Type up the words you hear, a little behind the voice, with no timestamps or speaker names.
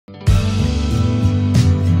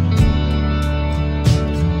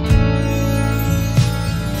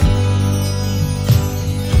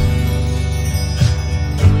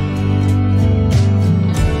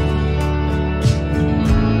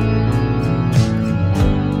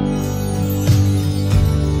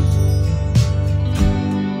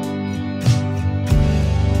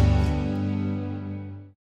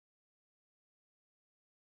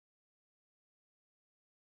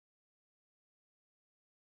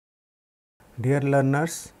Dear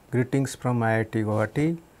learners, greetings from IIT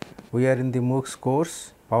Guwahati. We are in the MOOCs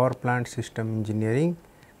course Power Plant System Engineering,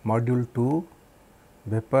 Module 2,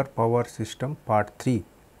 Vapor Power System Part 3.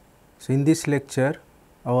 So, in this lecture,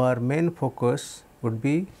 our main focus would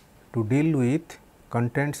be to deal with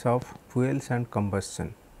contents of fuels and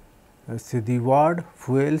combustion. So, the word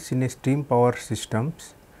fuels in a steam power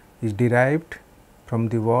systems is derived from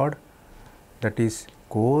the word that is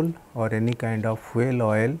coal or any kind of fuel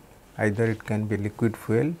oil, either it can be liquid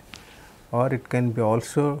fuel or it can be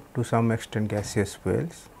also to some extent gaseous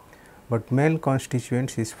fuels, but main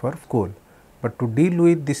constituents is for coal. But to deal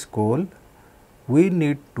with this coal, we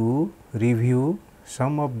need to review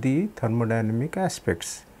some of the thermodynamic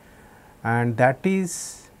aspects, and that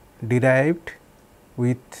is derived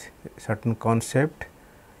with certain concept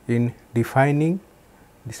in defining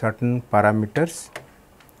the certain parameters.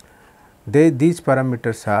 These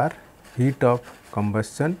parameters are heat of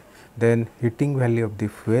combustion, then heating value of the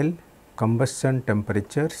fuel, combustion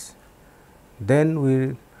temperatures. Then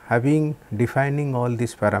we having defining all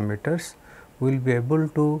these parameters, we will be able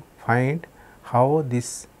to find how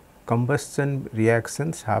this combustion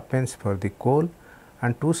reactions happens for the coal,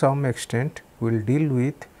 and to some extent we will deal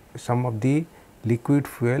with some of the liquid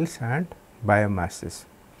fuels and biomasses,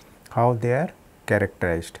 how they are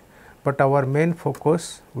characterized. But our main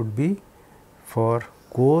focus would be for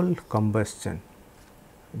coal combustion.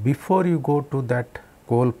 Before you go to that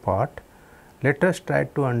coal part, let us try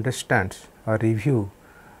to understand or review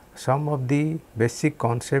some of the basic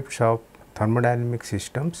concepts of thermodynamic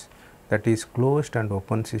systems, that is closed and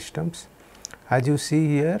open systems. As you see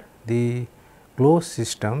here, the closed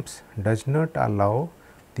systems does not allow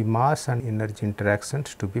the mass and energy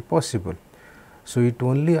interactions to be possible. So, it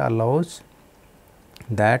only allows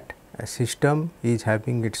that a system is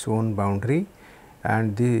having its own boundary,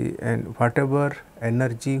 and whatever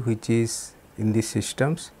energy which is in the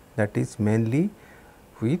systems, that is mainly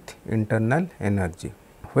with internal energy.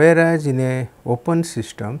 Whereas in a open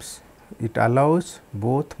systems, it allows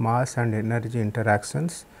both mass and energy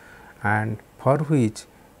interactions, and for which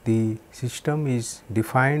the system is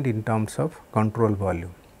defined in terms of control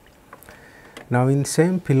volume. Now, in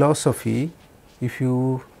same philosophy, if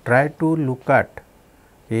you try to look at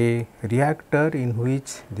a reactor in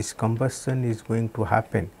which this combustion is going to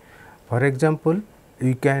happen, for example,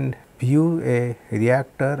 you can view a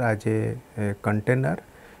reactor as a container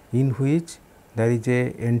in which there is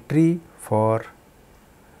a entry for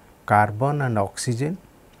carbon and oxygen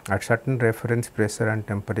at certain reference pressure and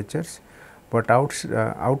temperatures, but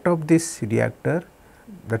out of this reactor,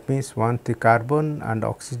 that means once the carbon and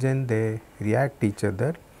oxygen they react each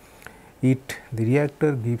other, the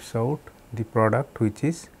reactor gives out the product which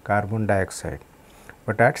is carbon dioxide,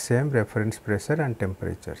 but at same reference pressure and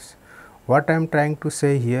temperatures. What I am trying to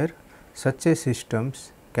say here, such a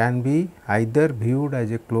systems can be either viewed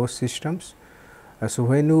as a closed systems. So,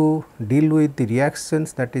 when you deal with the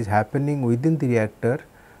reactions that is happening within the reactor,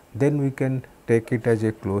 then we can take it as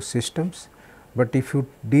a closed systems. But if you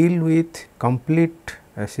deal with complete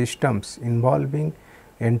systems involving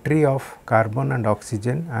entry of carbon and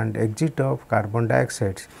oxygen and exit of carbon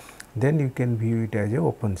dioxide, then you can view it as a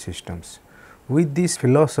open systems. With this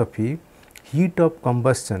philosophy, heat of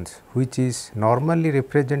combustions, which is normally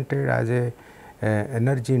represented as a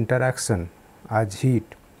energy interaction as heat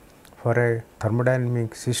for a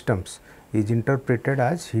thermodynamic systems, is interpreted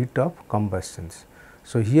as heat of combustions.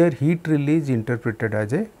 So, here heat release interpreted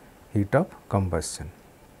as a heat of combustion.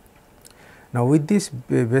 Now, with this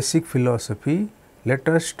basic philosophy, let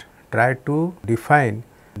us try to define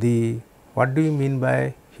the what do you mean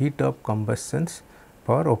by heat of combustions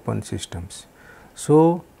for open systems.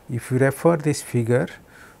 So, if you refer this figure,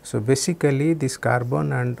 so basically this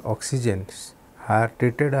carbon and oxygens are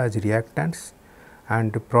treated as reactants,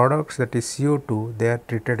 and the products, that is CO2, they are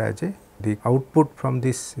treated as the output from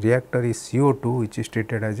this reactor is CO2, which is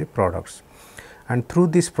treated as a products. And through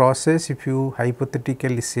this process, if you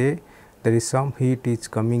hypothetically say there is some heat is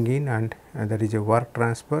coming in and there is a work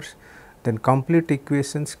transfer, then complete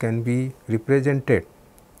equations can be represented,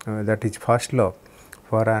 that is first law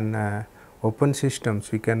for an open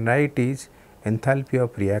systems. We can write is enthalpy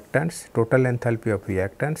of reactants, total enthalpy of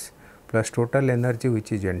reactants plus total energy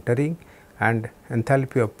which is entering, and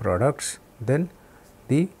enthalpy of products, then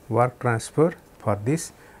the work transfer for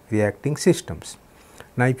this reacting systems.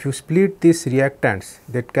 Now, if you split these reactants,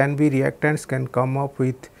 that can be reactants can come up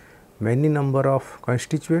with many number of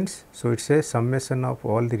constituents. So, it is a summation of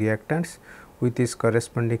all the reactants with its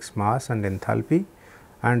corresponding mass and enthalpy,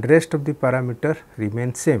 and rest of the parameter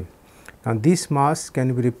remain same. Now, this mass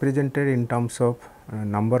can be represented in terms of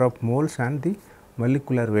number of moles and the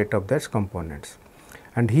molecular weight of those components.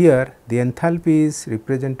 And here the enthalpy is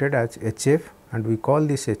represented as HF, and we call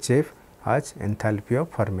this HF as enthalpy of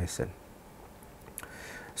formation.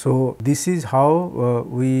 So, this is how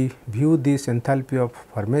we view this enthalpy of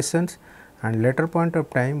formations, and later point of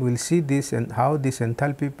time we will see this and how this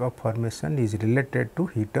enthalpy of formation is related to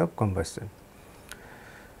heat of combustion.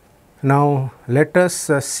 Now, let us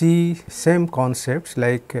see same concepts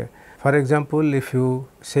like for example, if you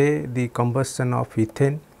say the combustion of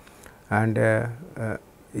ethane, and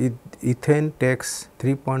ethane takes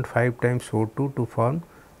 3.5 times O2 to form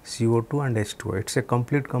CO2 and H2O. It is a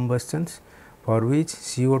complete combustion for which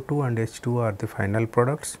CO2 and H2O are the final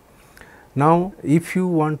products. Now, if you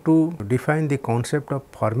want to define the concept of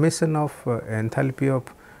formation of enthalpy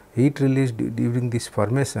of heat released during this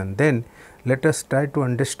formation, then let us try to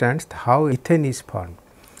understand how ethane is formed.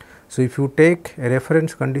 So, if you take a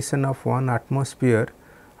reference condition of 1 atmosphere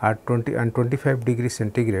at 20 and 25 degrees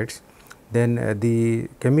centigrades, then the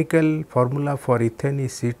chemical formula for ethane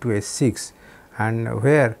is C2H6, and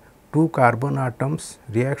where 2 carbon atoms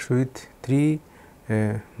reacts with 3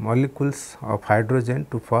 molecules of hydrogen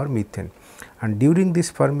to form ethane, and during this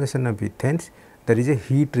formation of ethane there is a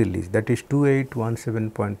heat release, that is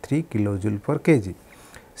 2817.3 kilojoule per kg.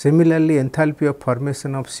 Similarly, enthalpy of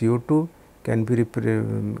formation of CO2 can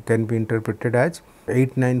be interpreted as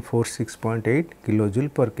 8946.8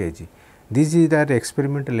 kilojoule per kg. This is the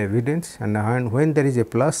experimental evidence, and when there is a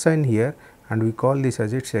plus sign here, and we call this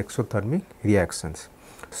as its exothermic reactions.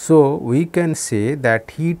 So, we can say that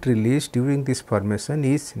heat released during this formation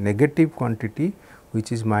is negative quantity,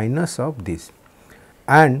 which is minus of this,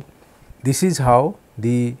 and this is how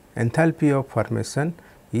the enthalpy of formation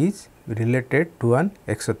is related to an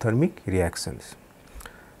exothermic reactions.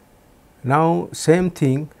 Now, same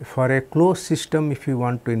thing for a closed system if you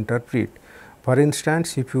want to interpret. For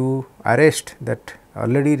instance, if you arrest that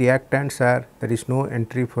already reactants are, there is no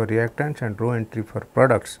entry for reactants and no entry for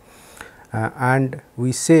products, and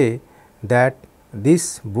we say that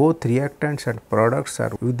this both reactants and products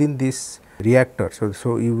are within this reactor.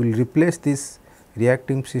 So, you will replace this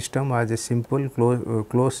reacting system as a simple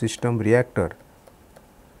closed system reactor,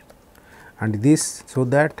 and this, so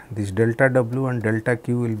that this delta W and delta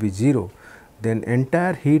Q will be 0, then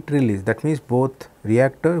entire heat release, that means both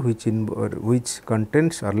reactor which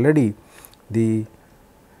contains already the,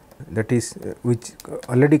 that is which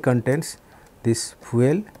already contains this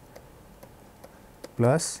fuel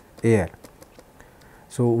plus air.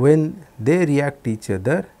 So, when they react each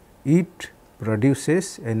other, it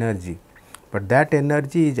produces energy, but that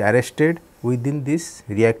energy is arrested within this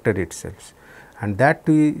reactor itself, and that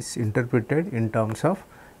is interpreted in terms of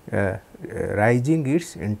rising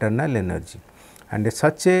its internal energy. And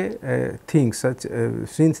such a thing,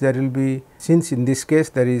 since there will be, since in this case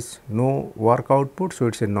there is no work output, so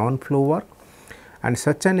it is a non-flow work, and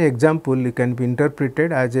such an example can be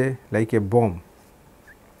interpreted as a like a bomb.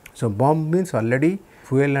 So, bomb means already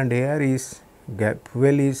fuel and air is,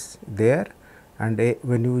 fuel is there, and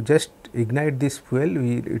when you just ignite this fuel,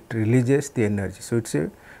 it releases the energy. So, it is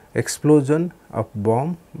a explosion of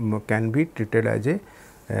bomb can be treated as a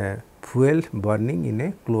fuel burning in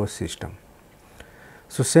a closed system.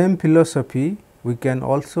 So, same philosophy we can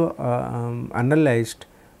also analyze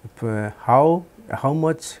how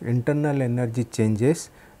much internal energy changes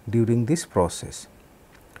during this process.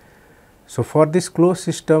 So, for this closed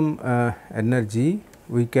system energy,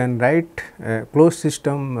 we can write closed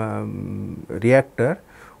system reactor,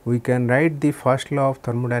 we can write the first law of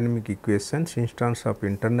thermodynamic equations in terms of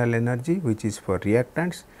internal energy, which is for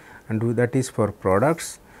reactants, and that is for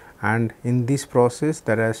products, and in this process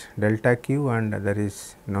there is delta Q and there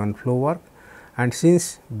is non-flow work, and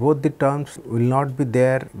since both the terms will not be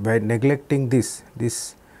there by neglecting this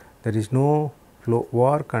there is no flow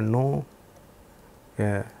work and no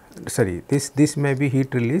this may be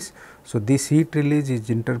heat release. So, this heat release is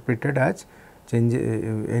interpreted as change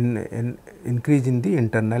in increase in the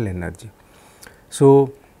internal energy.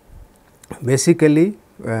 So, basically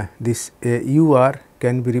this UR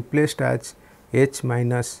can be replaced as H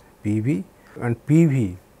minus PV, and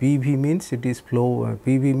PV means it is flow,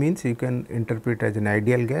 PV means you can interpret as an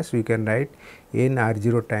ideal gas, we can write N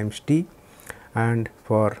R0 times T, and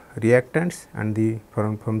for reactants, and the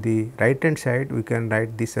from the right hand side we can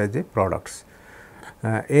write this as a products.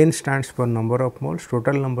 N stands for number of moles,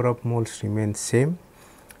 total number of moles remains same,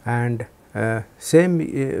 and same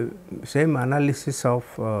analysis of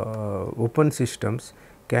open systems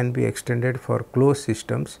can be extended for closed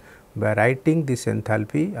systems by writing this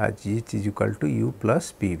enthalpy as H is equal to U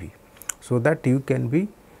plus PV. So, that U can be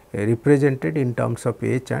represented in terms of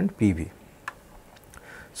H and PV.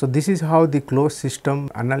 So, this is how the closed system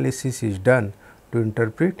analysis is done to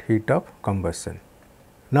interpret heat of combustion.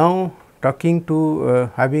 Now, talking to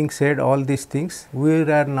having said all these things, we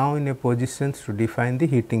are now in a position to define the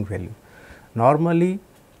heating value. Normally,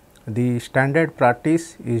 the standard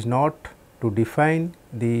practice is not to define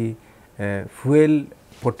the fuel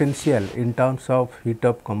potential in terms of heat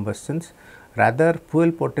of combustions, rather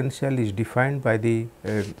fuel potential is defined by the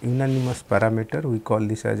unanimous parameter, we call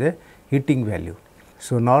this as a heating value.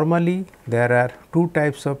 So, normally there are two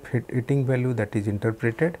types of heating value that is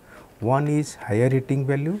interpreted. One is higher heating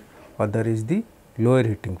value, other is the lower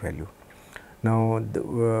heating value. Now,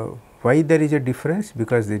 why there is a difference?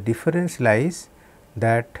 Because the difference lies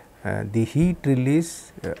that the heat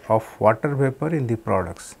release of water vapor in the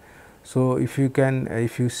products. So, if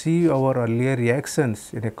you see our earlier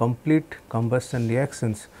reactions in a complete combustion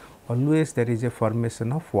reactions, always there is a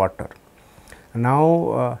formation of water.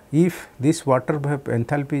 Now, if this water vapor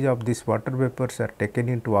enthalpies of this water vapors are taken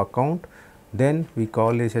into account, then we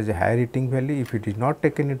call this as a higher heating value. If it is not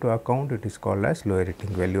taken into account, it is called as lower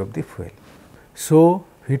heating value of the fuel. So,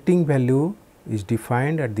 heating value is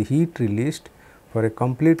defined at the heat released for a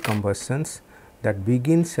complete combustions that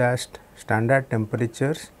begins at standard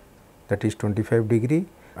temperatures, that is 25 degree,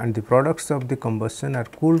 and the products of the combustion are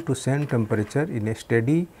cooled to same temperature in a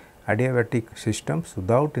steady adiabatic systems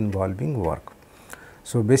without involving work.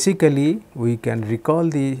 So, basically we can recall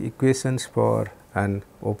the equations for an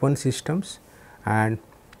open systems and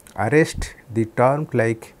arrest the term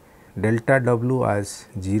like delta W as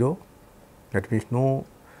 0, that means no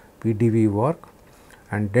PDV work,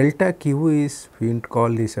 and delta Q is, we call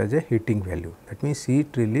this as a heating value, that means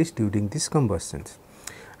heat released during this combustions,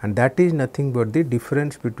 and that is nothing but the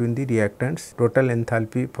difference between the reactants, total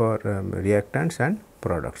enthalpy for reactants and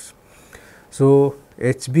products. So,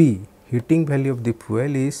 HB, heating value of the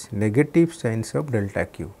fuel, is negative signs of delta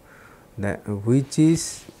Q, which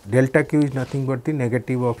is delta Q is nothing but the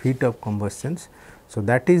negative of heat of combustions. So,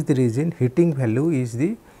 that is the reason heating value is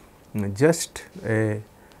the just a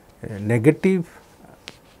negative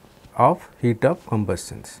of heat of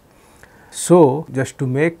combustions. So, just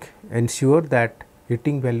to ensure that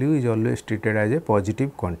heating value is always treated as a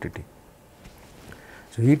positive quantity.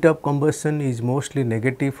 So, heat of combustion is mostly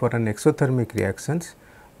negative for an exothermic reactions,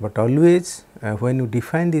 but always when you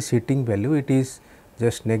define this heating value, it is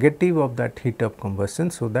just negative of that heat of combustion.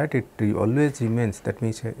 So, that it always remains, that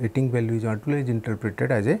means heating value is always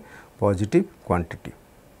interpreted as a positive quantity.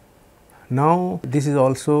 Now, this is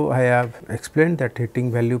also I have explained that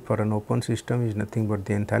heating value for an open system is nothing but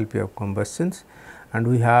the enthalpy of combustions, and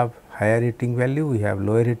we have higher heating value, we have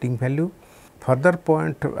lower heating value. Further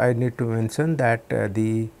point I need to mention that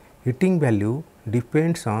the heating value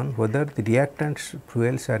depends on whether the reactant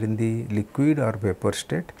fuels are in the liquid or vapor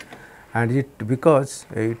state, and because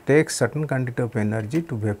it takes certain quantity of energy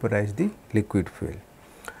to vaporize the liquid fuel.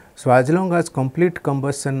 So, as long as complete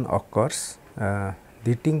combustion occurs, the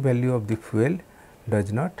heating value of the fuel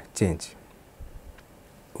does not change.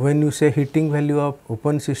 When you say heating value of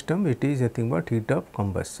open system, it is nothing but heat of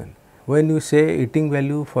combustion. When you say heating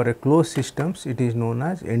value for a closed systems, it is known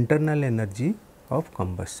as internal energy of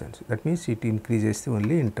combustion. That means, it increases the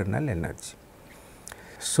only internal energy.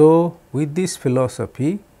 So, with this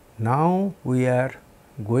philosophy, now we are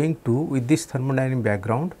going to, with this thermodynamic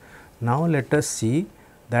background, now let us see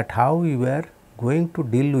that how we were going to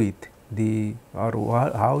deal with the, or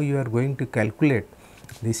how you are going to calculate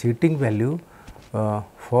this heating value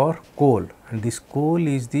for coal, and this coal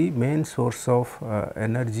is the main source of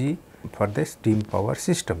energy for the steam power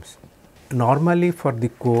systems. Normally for the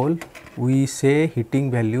coal, we say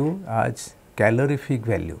heating value as calorific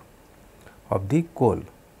value of the coal,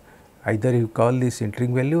 either you call this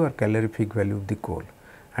entering value or calorific value of the coal,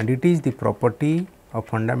 and it is the property of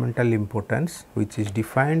fundamental importance which is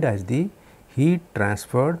defined as the heat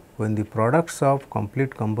transferred when the products of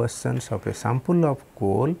complete combustions of a sample of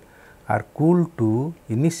coal are cooled to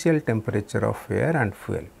initial temperature of air and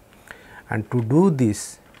fuel. And to do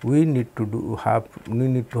this, we need to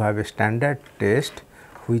have a standard test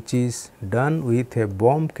which is done with a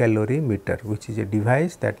bomb calorimeter, which is a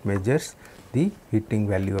device that measures the heating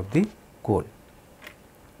value of the coal.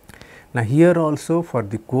 Now, here also for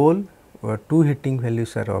the coal, two heating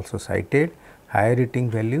values are also cited, higher heating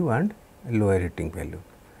value and lower heating value.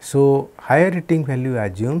 So, higher heating value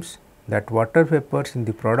assumes that water vapors in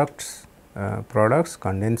the products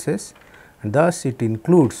condenses, and thus it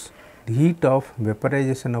includes the heat of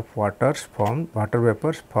vaporization of water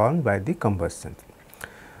vapors formed by the combustion.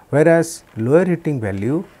 Whereas, lower heating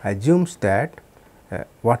value assumes that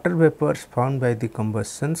water vapors formed by the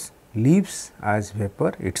combustions leaves as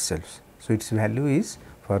vapor itself. So, its value is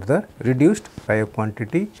further reduced by a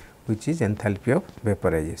quantity which is enthalpy of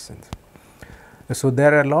vaporization. So,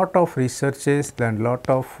 there are a lot of researches and lot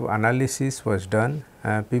of analysis was done.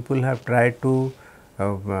 People have tried to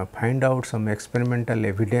find out some experimental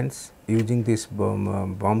evidence using this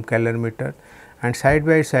bomb calorimeter, and side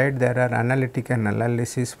by side there are analytical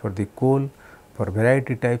analysis for the coal, for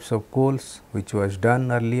variety types of coals which was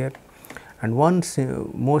done earlier. And one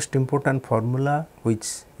most important formula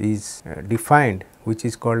which is defined, which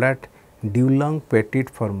is called at Dulong-Petit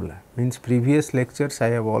formula. Means previous lectures I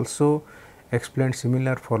have also explained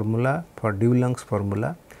similar formula for Dulong's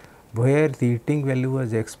formula, where the heating value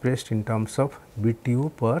was expressed in terms of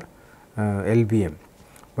BTU per LBM.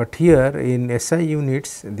 But here in SI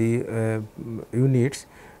units, the units,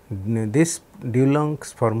 this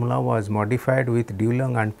Dulong's formula was modified with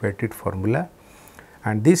Dulong and Petit formula,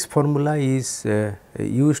 and this formula is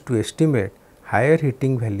used to estimate higher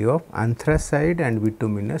heating value of anthracite and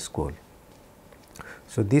bituminous coal.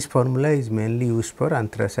 So, this formula is mainly used for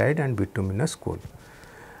anthracite and bituminous coal,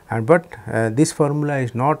 and but this formula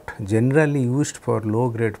is not generally used for low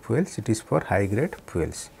grade fuels, it is for high grade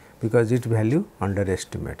fuels because its value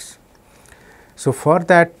underestimates. So, for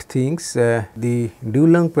that things the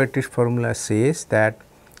Dulong-Petit formula says that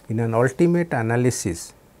in an ultimate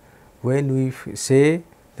analysis, when we say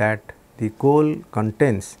that the coal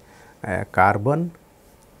contains carbon,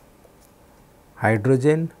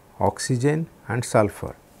 hydrogen, oxygen and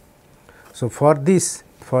sulfur. So, for these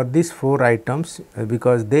 4 items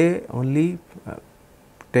because they only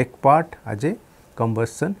take part as a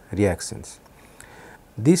combustion reactions.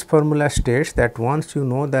 This formula states that once you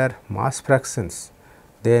know their mass fractions,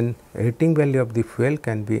 then heating value of the fuel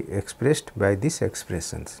can be expressed by these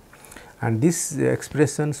expressions, and these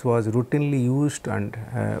expressions was routinely used and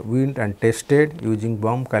and tested using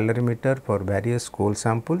bomb calorimeter for various coal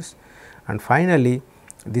samples, and finally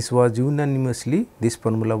this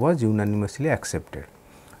formula was unanimously accepted.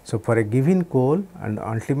 So, for a given coal and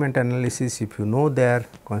ultimate analysis, if you know their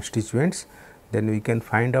constituents, then we can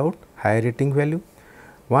find out higher heating value.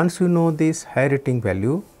 Once you know this higher heating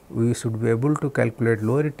value, we should be able to calculate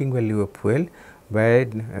lower heating value of fuel by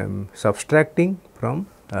subtracting from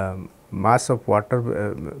mass of water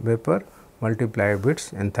vapor multiplied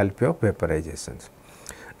with enthalpy of vaporization.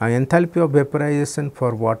 Now, enthalpy of vaporization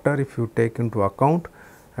for water, if you take into account,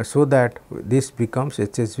 so that this becomes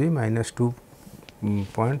HSV minus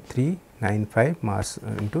 2.395 mass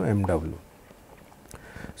into MW.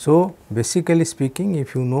 So, basically speaking,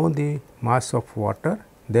 if you know the mass of water,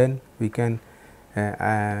 then we can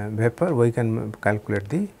we can calculate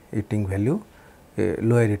the heating value,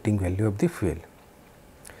 lower heating value of the fuel.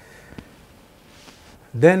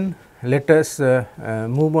 Then let us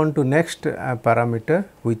move on to next parameter,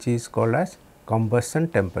 which is called as combustion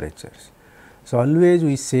temperatures. So, always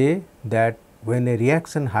we say that when a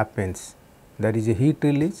reaction happens, there is a heat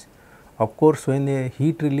release. Of course, when a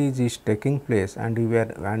heat release is taking place and we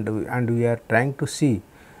are trying to see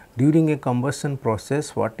during a combustion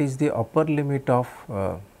process what is the upper limit of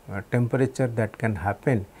temperature that can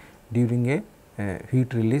happen during a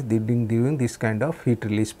heat release, during this kind of heat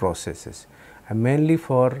release processes, and mainly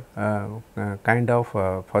for kind of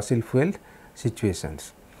fossil fuel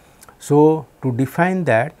situations. So, to define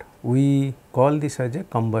that, we call this as a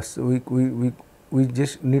combustion. We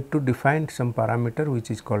just need to define some parameter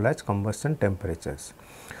which is called as combustion temperatures.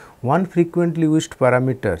 One frequently used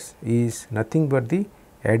parameters is nothing but the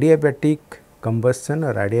adiabatic combustion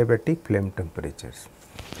or adiabatic flame temperatures.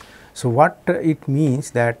 So, what it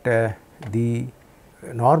means that the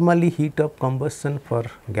normally heat of combustion for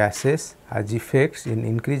gases has effects in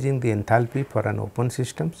increasing the enthalpy for an open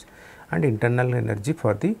systems and internal energy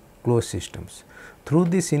for the closed systems. Through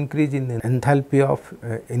this increase in enthalpy of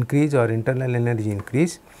increase or internal energy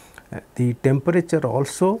increase, the temperature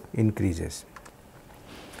also increases.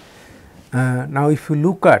 Now, if you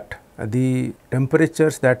look at the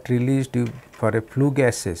temperatures that released for a flue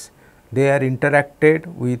gases, they are interacted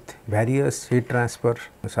with various heat transfer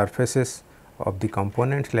surfaces of the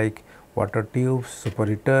components like water tubes,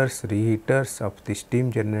 superheaters, reheaters of the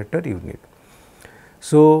steam generator unit.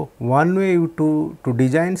 So, one way to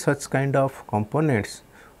design such kind of components,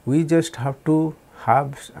 we just have to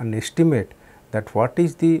have an estimate that what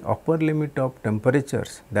is the upper limit of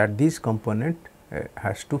temperatures that this component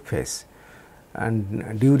has to face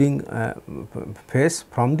and during phase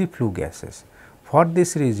from the flue gases. For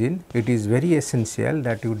this reason, it is very essential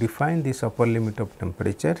that you define this upper limit of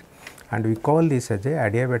temperature, and we call this as a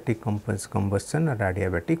adiabatic combustion or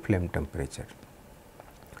adiabatic flame temperature.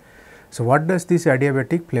 So, what does this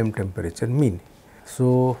adiabatic flame temperature mean?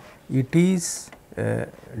 So, it is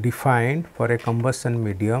defined for a combustion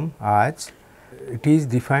medium as, it is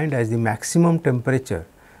defined as the maximum temperature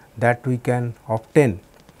that we can obtain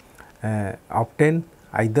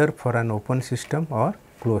either for an open system or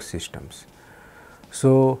closed systems.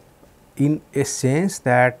 So, in a sense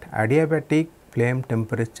that adiabatic flame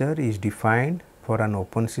temperature is defined for an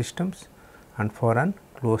open systems and for an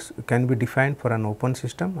closed, can be defined for an open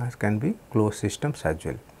system as can be closed systems as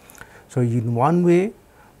well. So, in one way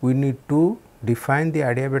we need to define the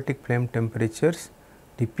adiabatic flame temperatures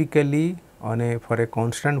typically on a for a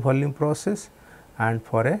constant volume process and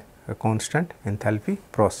for a constant enthalpy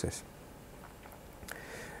process.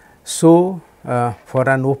 So, for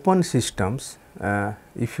an open systems,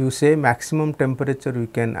 if you say maximum temperature we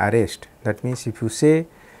can arrest, that means if you say,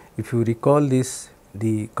 if you recall this,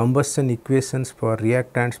 the combustion equations for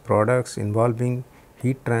reactants products involving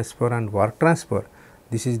heat transfer and work transfer,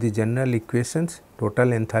 this is the general equations: total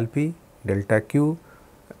enthalpy delta Q,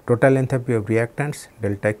 total enthalpy of reactants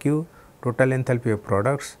delta Q, total enthalpy of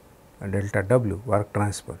products delta W, work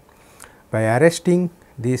transfer. By arresting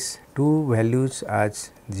these two values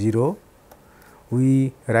as 0,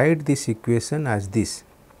 we write this equation as this,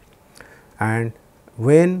 and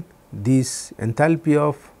when this enthalpy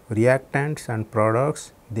of reactants and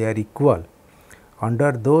products they are equal,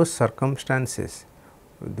 under those circumstances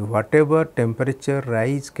whatever temperature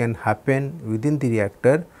rise can happen within the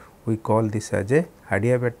reactor, we call this as a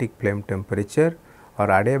adiabatic flame temperature or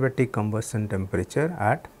adiabatic combustion temperature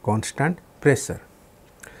at constant pressure.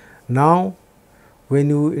 Now, when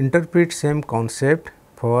you interpret same concept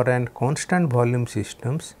for an constant volume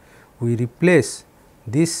systems, we replace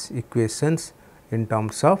these equations in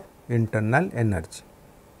terms of internal energy.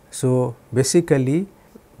 So, basically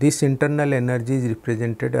this internal energy is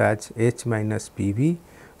represented as H minus PV.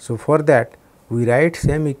 So, for that we write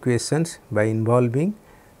same equations by involving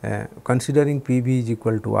considering PV is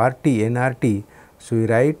equal to RT nRT. So, we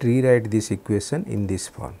rewrite this equation in this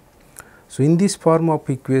form. So, in this form of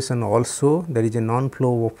equation also there is a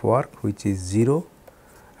non-flow of work which is 0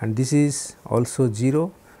 and this is also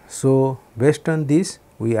 0. So, based on this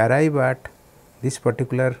we arrive at this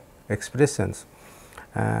particular expressions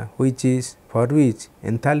which is for which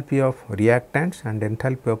enthalpy of reactants and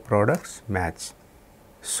enthalpy of products match.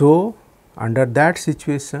 So, under that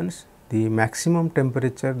situations the maximum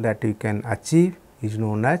temperature that you can achieve is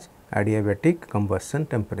known as adiabatic combustion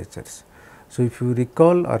temperatures. So, if you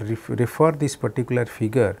recall or refer this particular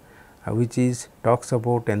figure which is talks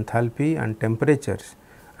about enthalpy and temperatures,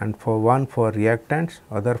 and for one for reactants,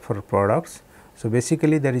 other for products. So,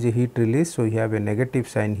 basically there is a heat release. So, you have a negative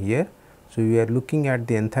sign here. So, we are looking at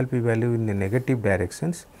the enthalpy value in the negative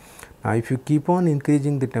directions. Now, if you keep on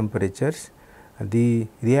increasing the temperatures, the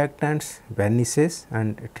reactants vanishes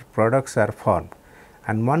and products are formed,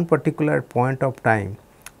 and one particular point of time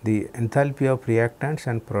the enthalpy of reactants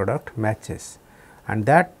and product matches, and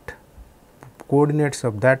that coordinates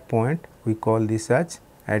of that point we call this as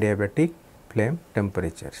adiabatic flame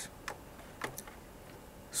temperatures.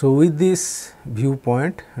 So, with this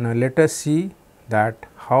viewpoint, now let us see that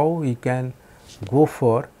how we can go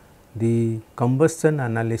for the combustion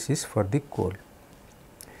analysis for the coal.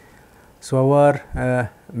 So, our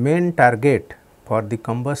main target for the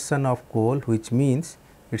combustion of coal, which means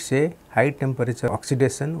it is a high temperature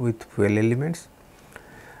oxidation with fuel elements.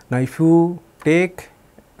 Now, if you take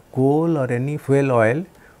coal or any fuel oil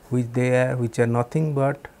which are nothing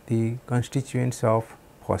but the constituents of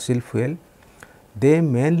fossil fuel, they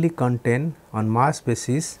mainly contain on mass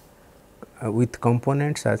basis with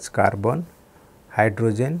components as carbon,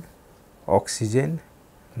 hydrogen, oxygen,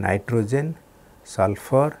 nitrogen,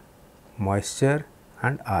 sulfur, moisture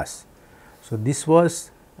and ash. So, this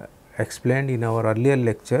was explained in our earlier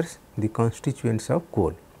lectures, the constituents of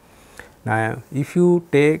coal. Now, if you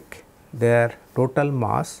take their total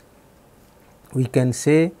mass, we can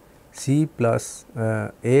say C plus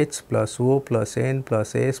H plus O plus N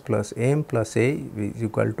plus S plus M plus A is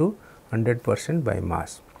equal to 100% by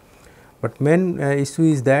mass. But main issue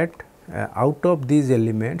is that out of these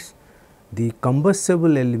elements, the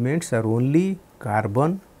combustible elements are only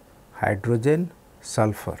carbon, hydrogen,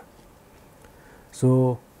 sulfur.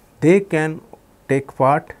 So, they can take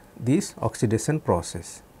part this oxidation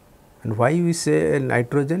process. And why we say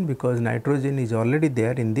nitrogen? Because nitrogen is already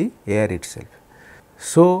there in the air itself.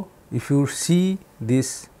 So, if you see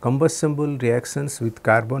these combustible reactions with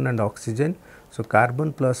carbon and oxygen, so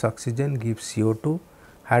carbon plus oxygen gives CO2,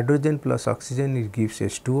 hydrogen plus oxygen it gives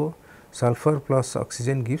H2O, sulfur plus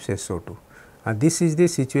oxygen gives SO2. This is the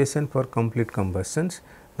situation for complete combustions.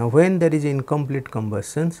 Now, when there is incomplete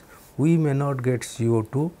combustions, we may not get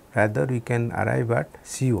CO2, rather we can arrive at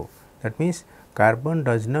CO. That means, carbon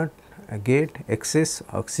does not get excess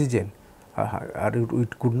oxygen or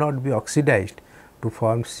it could not be oxidized to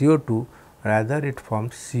form CO2, rather it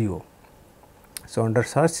forms CO. So, under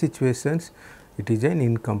such situations it is an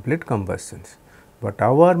incomplete combustion, but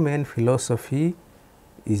our main philosophy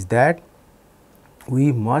is that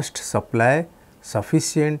we must supply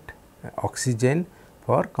sufficient oxygen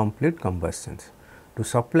for complete combustions. To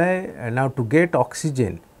supply now to get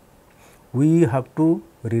oxygen, we have to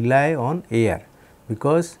rely on air,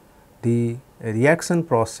 because the reaction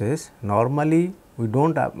process normally we do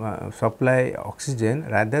not supply oxygen,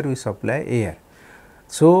 rather we supply air.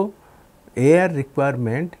 So, air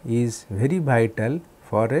requirement is very vital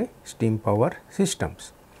for a steam power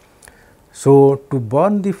systems. So, to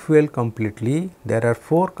burn the fuel completely, there are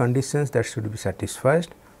 4 conditions that should be satisfied.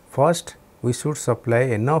 First, we should supply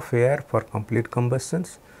enough air for complete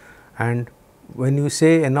combustions, and when you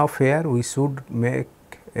say enough air, we should make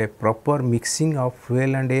a proper mixing of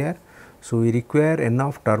fuel and air. So, we require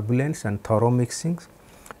enough turbulence and thorough mixings.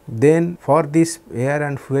 Then for this air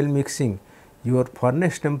and fuel mixing, your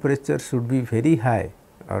furnace temperature should be very high,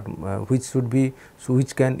 or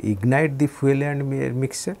which can ignite the fuel and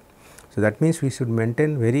mixture. So, that means we should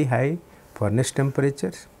maintain very high furnace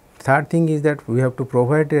temperatures. Third thing is that we have to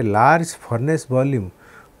provide a large furnace volume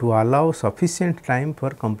to allow sufficient time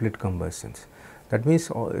for complete combustions. That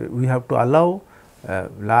means we have to allow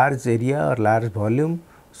large area or large volume,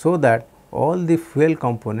 so that all the fuel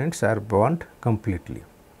components are burnt completely.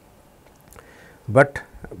 But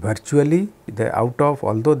virtually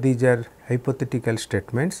although these are hypothetical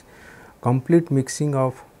statements, complete mixing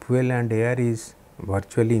of fuel and air is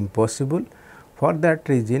virtually impossible. For that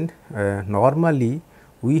reason, normally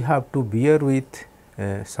we have to bear with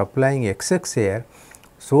supplying excess air,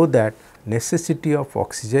 so that necessity of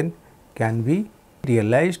oxygen can be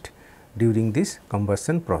realized during this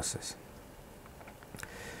combustion process.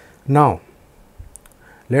 Now,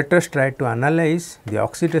 let us try to analyze the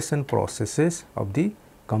oxidation processes of the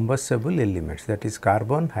combustible elements, that is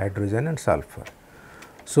carbon, hydrogen and sulfur.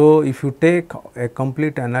 So, if you take a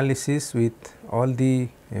complete analysis with all the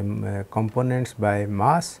components by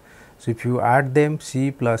mass, so if you add them,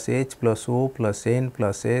 C plus H plus O plus N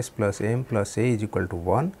plus S plus M plus A is equal to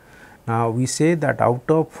 1. Now, we say that out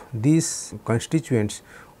of these constituents,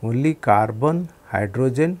 only carbon,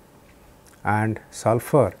 hydrogen and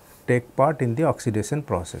sulfur take part in the oxidation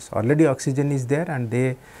process. Already oxygen is there, and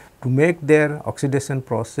to make their oxidation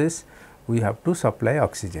process, we have to supply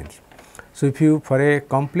oxygen. So, if you for a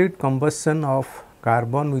complete combustion of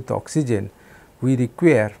carbon with oxygen, we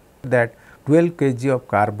require that 12 kg of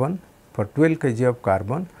carbon. For 12 kg of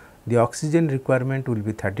carbon, the oxygen requirement will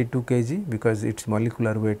be 32 kg, because its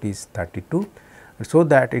molecular weight is 32, so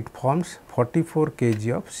that it forms 44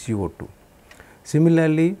 kg of CO2.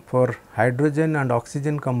 Similarly, for hydrogen and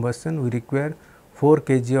oxygen combustion, we require 4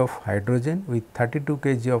 kg of hydrogen with 32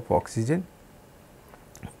 kg of oxygen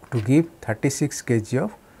to give 36 kg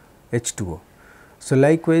of H2O. So,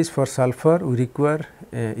 likewise for sulfur, we require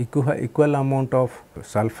equal amount of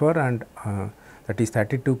sulfur, and that is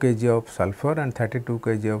 32 kg of sulfur and 32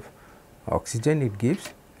 kg of oxygen, it gives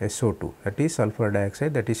SO2, that is sulfur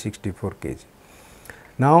dioxide, that is 64 kg.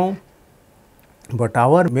 Now, but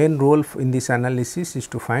our main role in this analysis is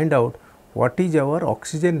to find out what is our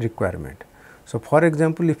oxygen requirement. So, for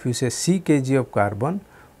example, if you say C kg of carbon,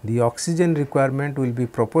 the oxygen requirement will be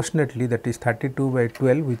proportionately, that is 32 by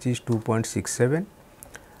 12, which is 2.67,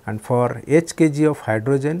 and for H kg of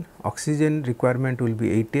hydrogen, oxygen requirement will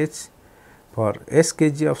be 8 H. For S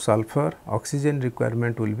kg of sulfur, oxygen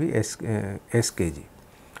requirement will be S kg.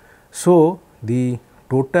 So, the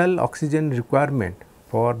total oxygen requirement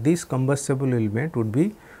for this combustible element would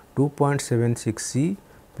be 2.76 C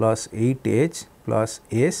plus 8 H plus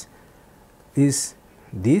S is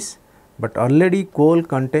this, but already coal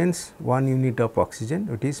contains 1 unit of oxygen,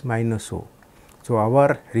 it is minus O. So,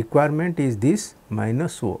 our requirement is this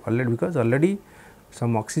minus O, because already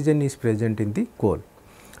some oxygen is present in the coal.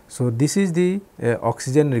 So, this is the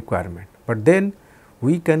oxygen requirement, but then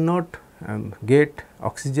we cannot get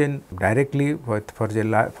oxygen directly for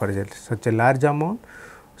such a large amount.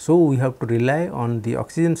 So, we have to rely on the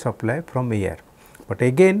oxygen supply from air, but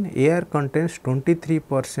again air contains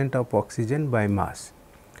 23% of oxygen by mass.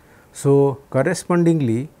 So,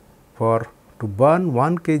 correspondingly, to burn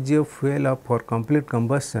 1 kg of fuel up for complete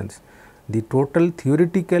combustions, the total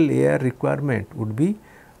theoretical air requirement would be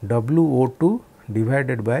WO2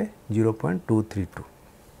 divided by 0.232.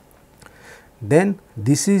 Then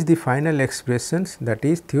this is the final expressions, that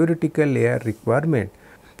is theoretical air requirement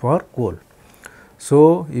for coal.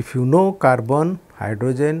 So, if you know carbon,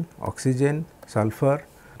 hydrogen, oxygen, sulfur,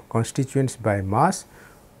 constituents by mass,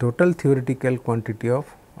 total theoretical quantity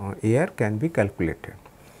of air can be calculated.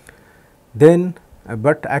 Then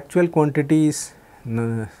but actual quantity is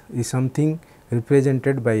something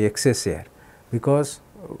represented by excess air, because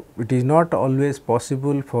it is not always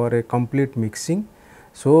possible for a complete mixing.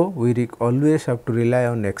 So, we always have to rely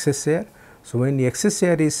on excess air. So, when excess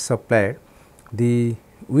air is supplied,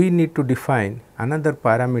 we need to define another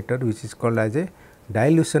parameter which is called as a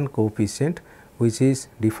dilution coefficient, which is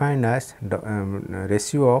defined as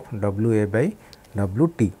ratio of W A by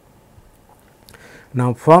W T.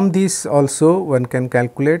 Now, from this also one can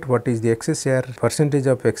calculate what is the excess air, percentage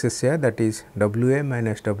of excess air, that is W A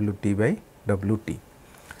minus W T by W T.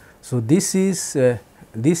 So, this is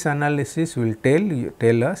this analysis will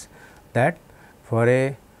tell us that for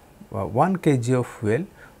a 1 kg of fuel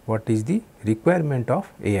what is the requirement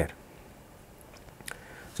of air.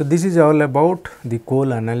 So, this is all about the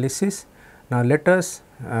coal analysis. Now, let us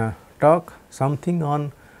talk something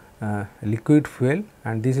on liquid fuel,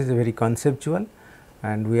 and this is a very conceptual,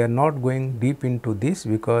 and we are not going deep into this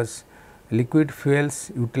because liquid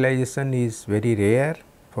fuels utilization is very rare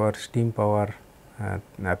for steam power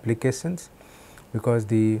applications, because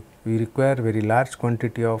we require very large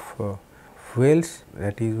quantity of fuels,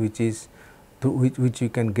 that is which you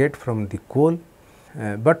can get from the coal.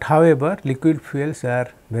 But however, liquid fuels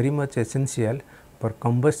are very much essential for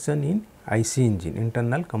combustion in IC engine,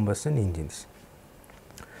 internal combustion engines,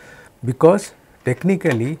 because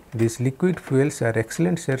technically these liquid fuels are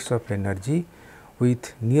excellent source of energy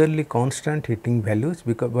with nearly constant heating values,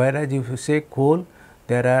 because whereas if you say coal,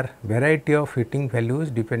 there are variety of heating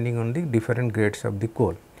values depending on the different grades of the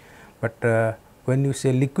coal. But when you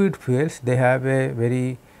say liquid fuels, they have a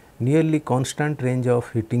very nearly constant range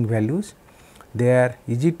of heating values. They are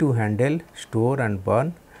easy to handle, store and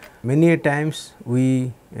burn. Many a times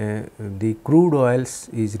the crude oils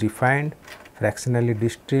is refined, fractionally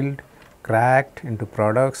distilled, cracked into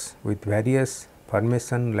products with various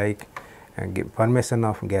formation like formation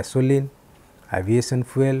of gasoline, aviation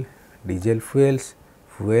fuel, diesel fuels,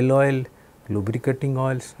 fuel oil, lubricating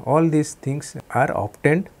oils. All these things are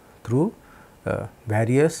obtained through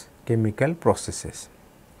various chemical processes.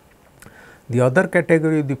 The other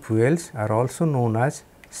category of the fuels are also known as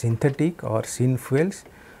synthetic or syn fuels.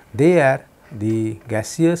 They are the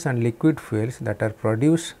gaseous and liquid fuels that are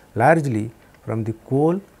produced largely from the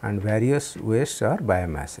coal and various waste or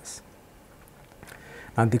biomasses.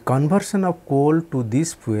 Now, the conversion of coal to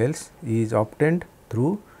these fuels is obtained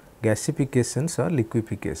through gasifications or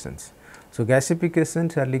liquefacions. So,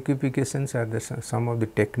 gasifications or liquefations are some of the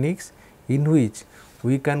techniques in which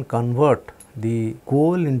we can convert the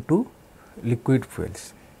coal into liquid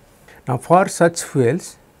fuels. Now, for such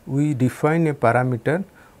fuels we define a parameter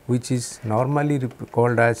which is normally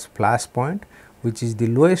called as flash point, which is the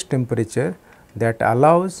lowest temperature that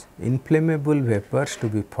allows inflammable vapors to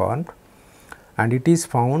be formed, and it is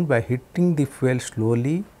found by heating the fuel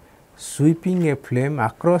slowly, sweeping a flame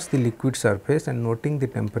across the liquid surface and noting the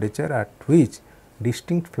temperature at which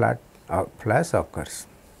distinct flash occurs.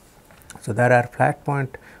 So, there are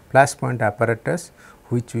flash point apparatus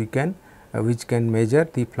which can measure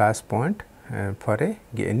the flash point for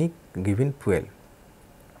any given fuel.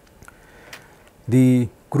 The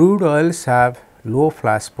crude oils have low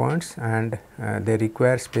flash points and they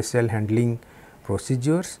require special handling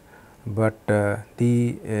procedures, but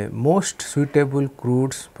the most suitable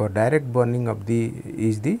crudes for direct burning of the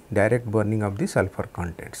direct burning of the sulfur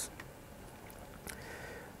contents.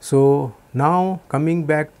 So, now coming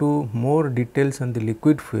back to more details on the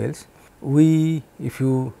liquid fuels, if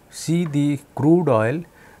you see the crude oil,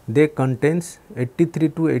 they contains 83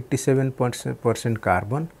 to 87%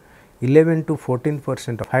 carbon, 11 to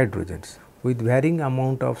 14% of hydrogens with varying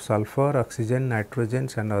amount of sulfur, oxygen,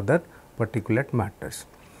 nitrogens and other particulate matters.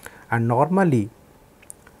 And normally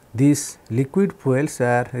these liquid fuels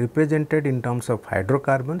are represented in terms of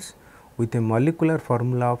hydrocarbons with a molecular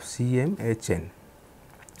formula of CmHn.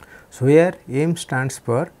 So, here M stands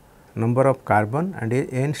for number of carbon and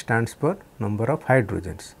N stands for number of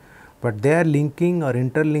hydrogens, but their linking or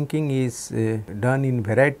interlinking is done in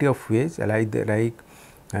variety of ways, like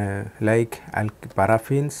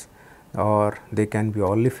paraffins, or they can be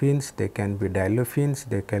olefins, they can be dilofins,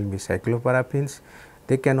 they can be cycloparaffins,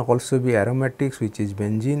 they can also be aromatics which is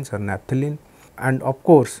benzenes or naphthalene, and of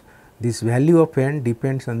course, this value of N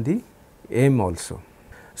depends on the M also.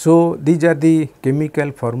 So, these are the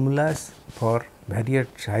chemical formulas for various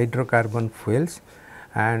hydrocarbon fuels,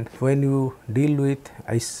 and when you deal with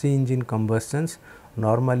IC engine combustions,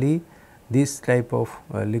 normally this type of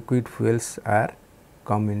liquid fuels are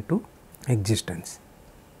come into existence.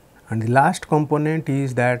 And the last component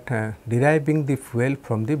is that deriving the fuel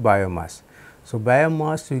from the biomass. So,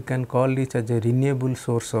 biomass we can call it as a renewable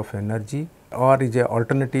source of energy or is a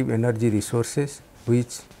alternative energy resources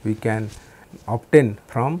which we can obtain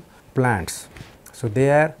from plants. So, they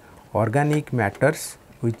are organic matters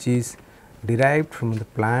which is derived from the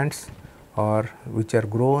plants or which are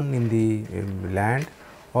grown in the land,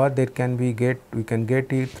 or they can be we can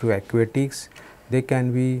get it through aquatics. They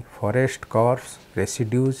can be forest corpse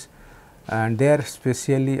residues, and they are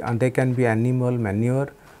specially, and they can be animal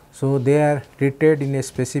manure. So, they are treated in a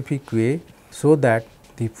specific way so that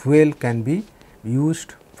the fuel can be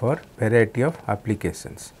used for variety of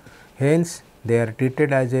applications. Hence, they are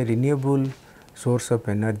treated as a renewable source of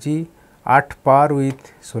energy at par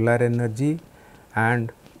with solar energy,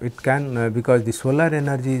 and it can because the solar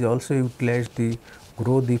energy is also utilized to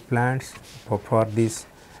grow the plants for this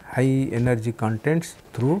high energy contents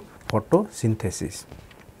through photosynthesis.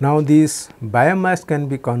 Now, this biomass can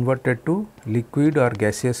be converted to liquid or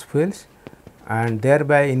gaseous fuels and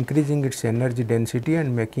thereby increasing its energy density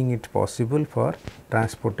and making it possible for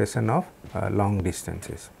transportation of long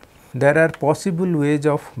distances. There are possible ways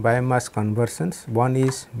of biomass conversions. One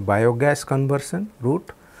is biogas conversion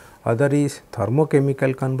route, other is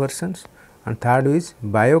thermochemical conversions, and third is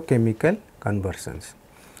biochemical conversions.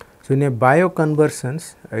 So, in a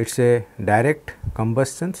bioconversions, it is a direct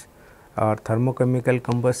combustions or thermochemical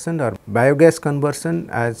combustion or biogas conversion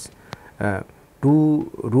as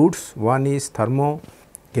two routes. One is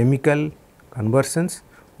thermochemical conversions,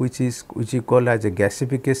 which you call as a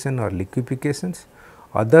gasification or liquefations.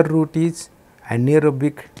 Other route is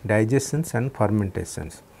anaerobic digestions and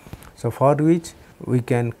fermentations. So, for which we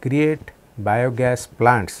can create biogas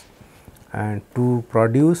plants and to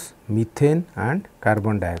produce methane and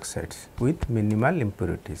carbon dioxides with minimal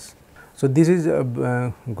impurities. So, this is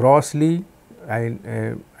grossly I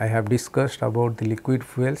have discussed about the liquid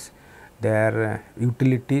fuels, their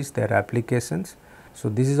utilities, their applications. So,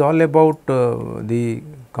 this is all about the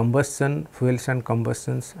combustion fuels and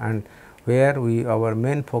combustions, and where our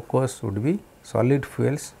main focus would be solid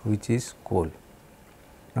fuels, which is coal.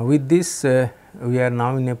 Now, with this we are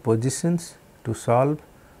now in a position to solve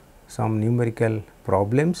some numerical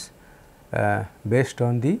problems based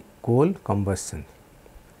on the coal combustion.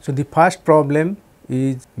 So, the first problem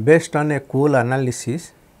is based on a coal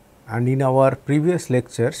analysis, and in our previous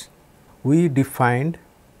lectures we defined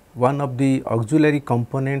one of the auxiliary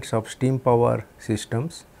components of steam power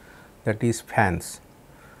systems, that is fans.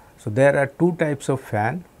 So, there are two types of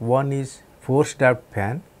fan, one is forced draft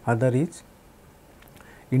fan, other is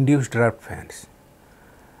induced draft fans.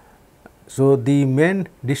 So, the main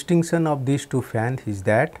distinction of these two fans is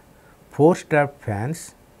that forced draft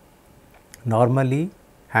fans normally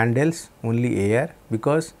handles only air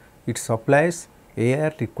because it supplies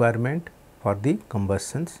air requirement for the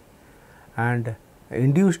combustions, and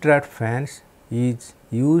induced draft fans is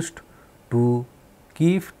used to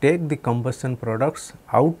take the combustion products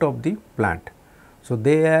out of the plant. So,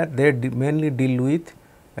 they mainly deal with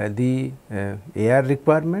the air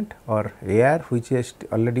requirement or air which is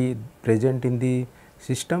already present in the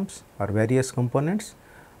systems or various components.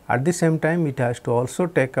 At the same time, it has to also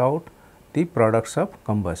take out the products of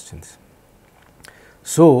combustions.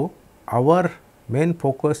 So, our main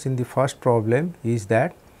focus in the first problem is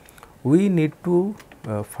that we need to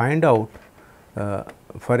find out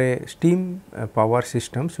for a steam power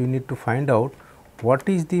systems, we need to find out what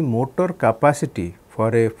is the motor capacity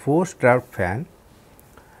for a forced draft fan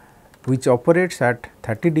which operates at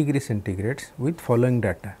 30 degree centigrade with following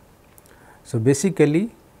data. So,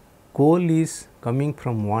 basically coal is coming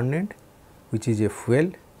from one end, which is a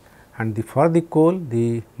fuel, and for the coal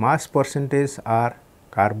the mass percentage are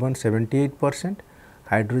carbon 78%,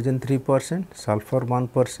 hydrogen 3%, sulfur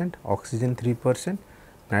 1%, oxygen 3%,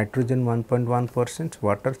 nitrogen 1.1%,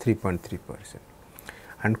 water 3.3%,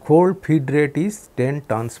 and coal feed rate is 10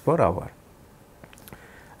 tons per hour.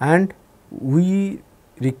 And we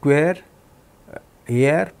require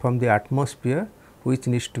air from the atmosphere which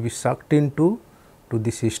needs to be sucked into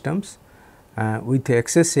the systems with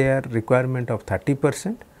excess air requirement of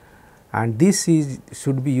 30%, and this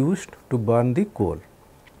should be used to burn the coal.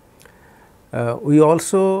 We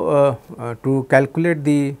also to calculate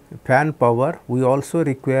the fan power, we also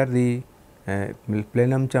require the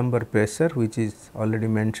plenum chamber pressure, which is already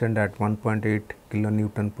mentioned at 1.8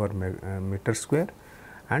 kilonewton per meter square,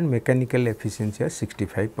 and mechanical efficiency is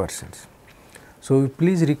 65%. So,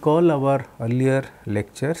 please recall our earlier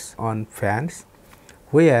lectures on fans,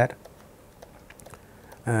 where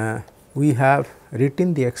we have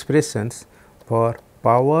written the expressions for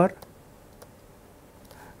power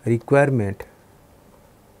requirement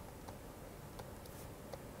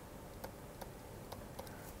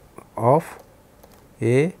of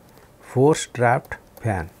a forced draft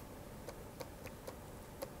fan,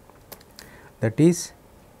 that is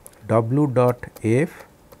W dot F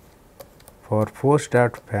for forced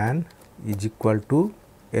draft fan is equal to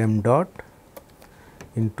m dot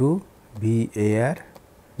into V air,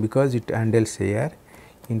 because it handles air,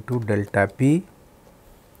 into delta P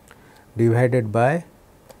divided by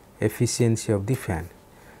efficiency of the fan.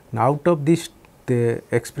 Now, out of these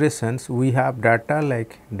expressions we have data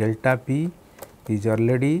like delta P is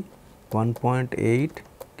already 1.8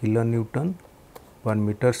 kilonewton per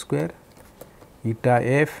meter square, eta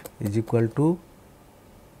F is equal to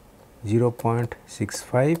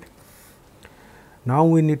 0.65. Now,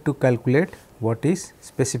 we need to calculate what is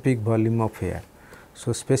specific volume of air.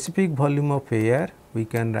 So, specific volume of air we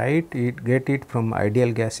can write it, get it from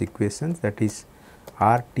ideal gas equations, that is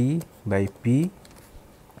R T by P.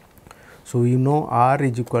 So, you know R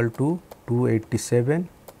is equal to 287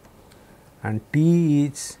 and T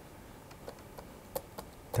is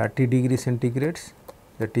 30 degree centigrades,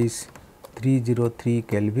 that is 303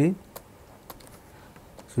 Kelvin.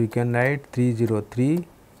 So, you can write 303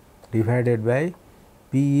 divided by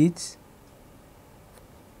P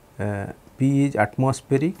is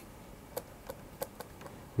atmospheric,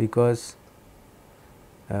 because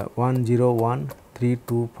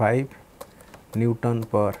 101,325 Newton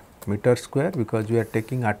per meter square, because we are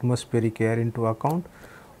taking atmospheric air into account,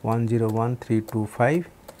 101,325.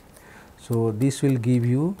 So, this will give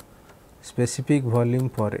you specific volume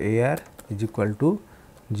for air is equal to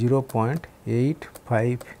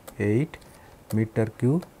 0.858 meter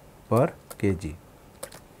cube per kg.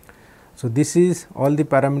 So, this is all the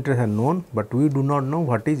parameters are known, but we do not know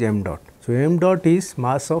what is m dot. So, m dot is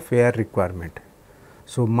mass of air requirement.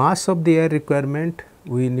 So, mass of the air requirement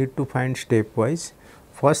we need to find stepwise.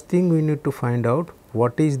 First thing we need to find out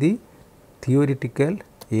what is the theoretical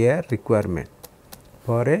air requirement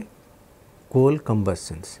for a coal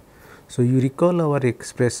combustions. So, you recall our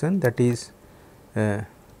expression, that is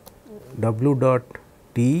W dot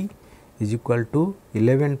T is equal to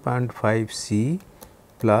 11.5 C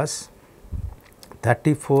plus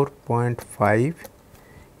 34.5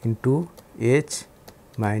 into H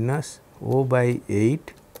minus O by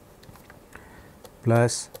 8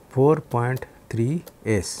 plus 4.3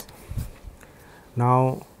 S.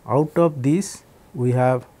 Now, out of this we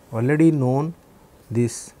have already known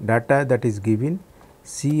this data that is given,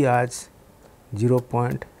 C as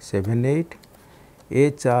 0.78,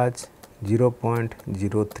 H as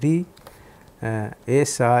 0.03,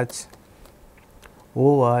 S as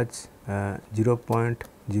O as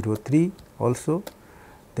 0.03 also,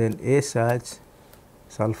 then S as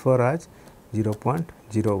sulfur as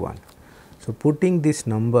 0.01. So, putting this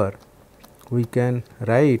number we can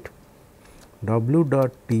write W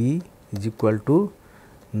dot T is equal to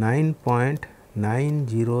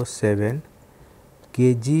 9.907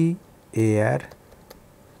 kg air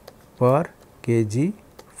per kg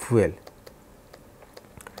fuel.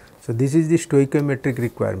 So, this is the stoichiometric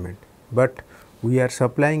requirement, but we are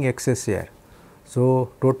supplying excess air. So,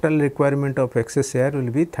 total requirement of excess air will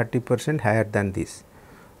be 30% higher than this.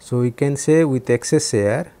 So, we can say with excess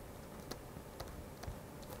air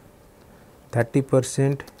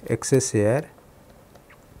 30% excess air.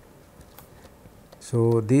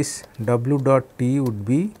 So, this W dot T would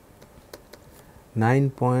be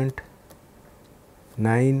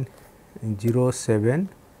 9.907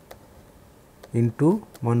 into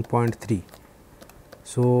 1.3.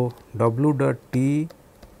 So, W dot T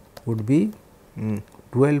would be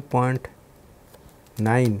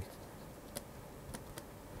 12.9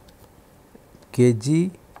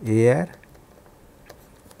 kg air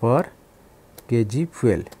per kg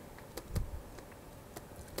fuel.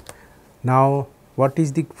 Now, what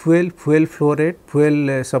is the fuel flow rate?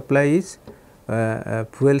 Fuel supply is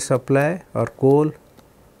fuel supply or coal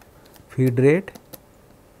feed rate.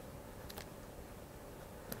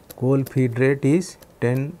 Coal feed rate is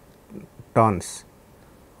 10 tons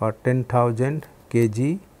or 10,000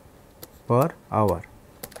 kg per hour.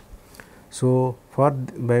 So,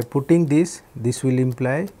 by putting this will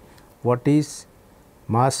imply what is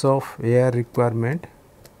mass of air requirement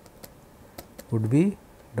would be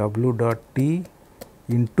W dot T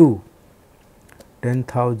into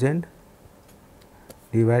 10,000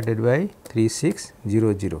 divided by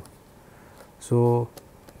 3600. So,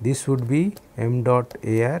 this would be m dot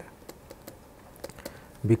air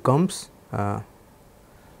becomes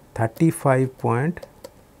 35 point,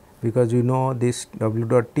 because you know this W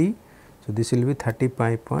dot T. So, this will be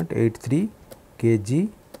 35.83 kg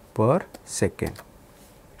per second.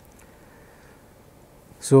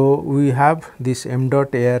 So, we have this m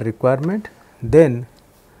dot air requirement. Then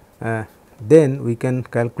then we can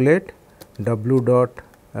calculate W dot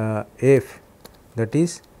F, that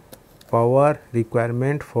is power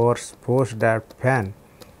requirement for forced draft fan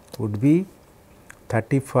would be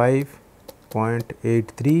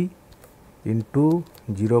 35.83 into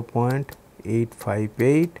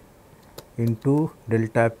 0.858 into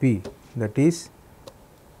delta P, that is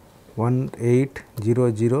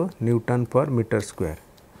 1800 Newton per meter square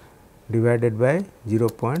divided by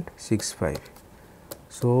 0.65.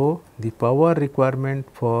 So, the power requirement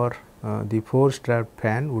for the forced draft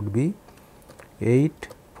fan would be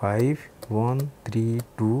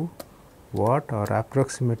 85132 watt or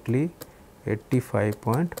approximately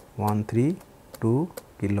 85.132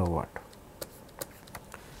 kilowatt.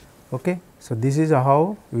 Okay. So, this is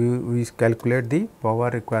how we calculate the power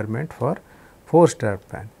requirement for forced draft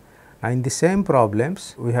fan. In the same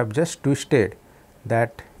problems, we have just twisted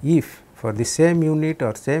that if for the same unit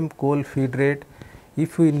or same coal feed rate,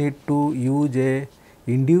 if we need to use a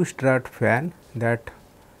induced draft fan that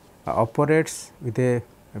operates with a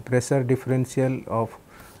pressure differential of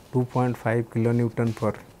 2.5 kilonewton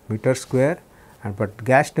per meter square, and but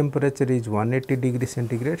gas temperature is 180 degree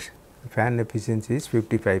centigrade, fan efficiency is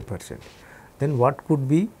 55%. Then what could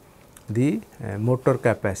be the motor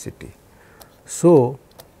capacity? So,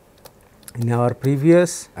 in our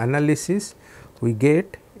previous analysis, we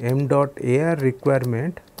get m dot air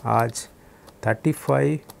requirement as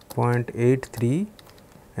 35.83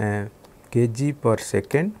 kg per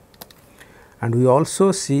second, and we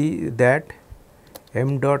also see that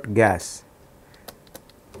m dot gas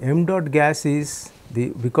is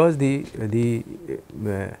because the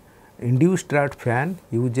induced draft fan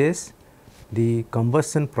uses the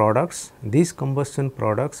combustion products. These combustion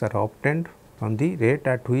products are obtained from the rate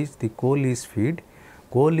at which the coal is fed.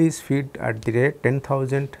 Coal is fed at the rate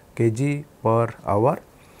 10,000 kg per hour.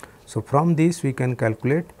 So, from this we can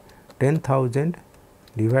calculate 10,000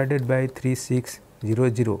 divided by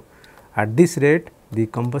 3600. At this rate, the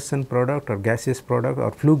combustion product or gaseous product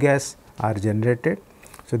or flue gas are generated.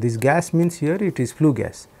 So, this gas means here it is flue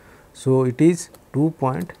gas. So, it is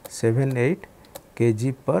 2.78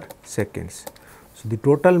 kg per seconds. So, the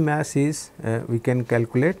total mass is we can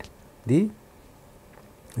calculate the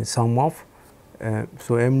sum of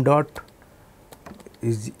so m dot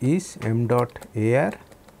is m dot air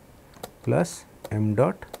plus m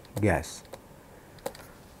dot gas.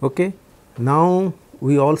 Okay. Now,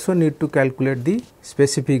 we also need to calculate the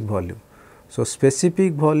specific volume. So,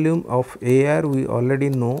 specific volume of air we already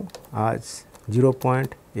know as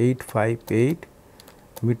 0.858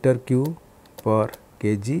 meter cube per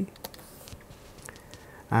kg,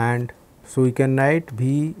 and so we can write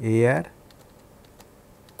V air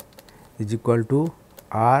is equal to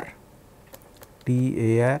R T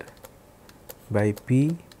air by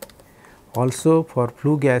P. Also for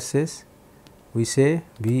flue gases we say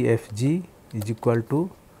VFG is equal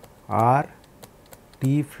to R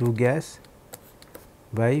T flue gas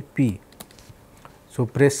by P. So,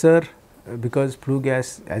 pressure because flue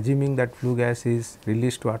gas, assuming that flue gas is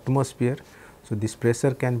released to atmosphere, so this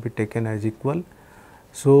pressure can be taken as equal.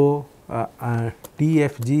 So,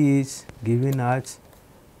 TFG is given as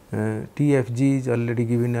TFG is already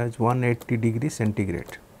given as 180 degree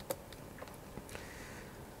centigrade.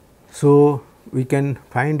 So, we can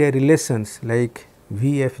find a relations like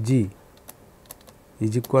VFG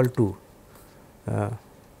is equal to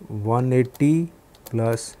 180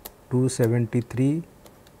 plus 273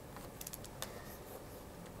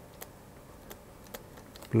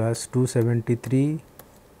 plus 273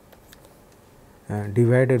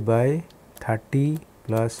 divided by 30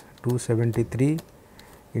 plus 273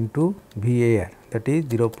 into VAR, that is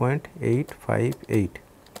 0.858.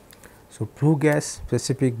 So, flue gas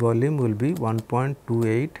specific volume will be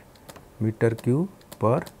 1.28 meter cube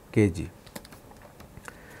per kg.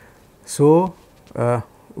 So,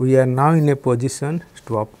 we are now in a position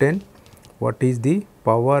to obtain what is the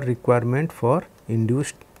power requirement for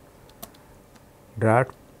induced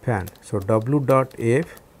draft fan. So, W dot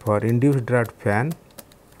F for induced draft fan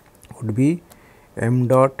would be m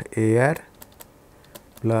dot air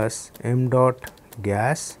plus m dot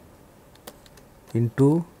gas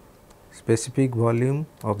into specific volume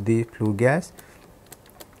of the flue gas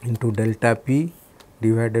into delta P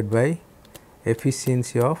divided by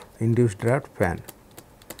efficiency of induced draft fan.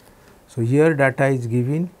 So, here data is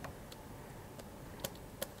given,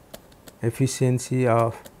 efficiency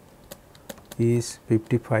of is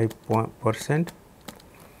 55%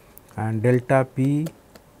 and delta P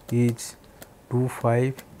is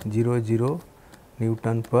 2500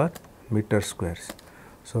 Newton per meter squares.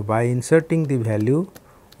 So, by inserting the value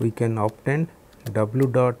we can obtain W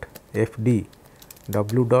dot F D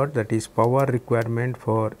W dot, that is power requirement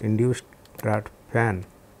for induced draft fan,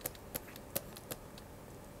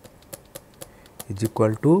 is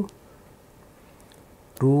equal to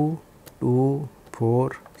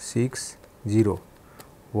 22460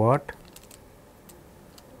 watt,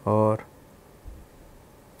 or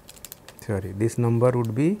sorry, this number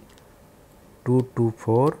would be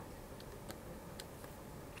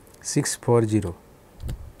 224640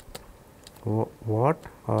 watt,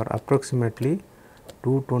 or approximately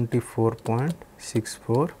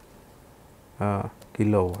 224.64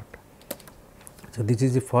 kilowatt. So, this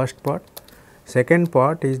is the first part. Second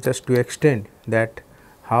part is just to extend that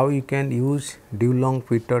how you can use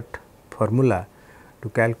Dulong-Pettit formula to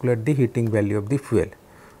calculate the heating value of the fuel.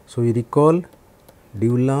 So, we recall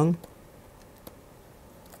Dulong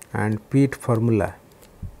and Pettit formula.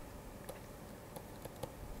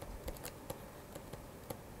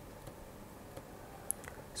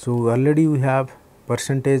 So, already we have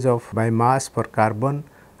percentage of by mass for carbon,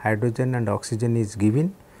 hydrogen and oxygen is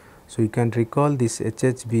given. So, you can recall this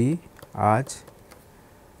HHB as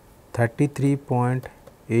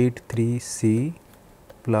 33.83 C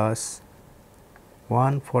plus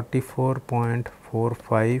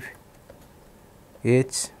 144.45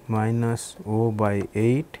 H minus O by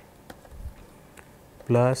 8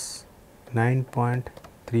 plus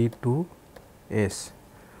 9.32 S.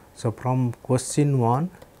 So, from question 1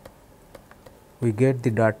 we get the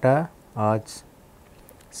data as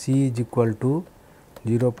C is equal to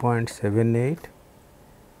 0.78,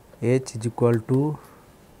 H is equal to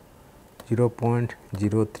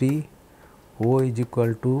 0.03, O is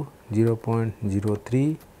equal to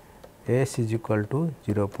 0.03, S is equal to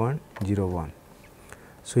 0.01.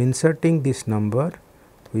 So, inserting this number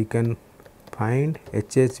we can find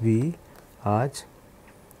HHV as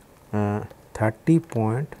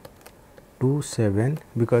 30.27,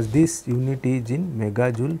 because this unit is in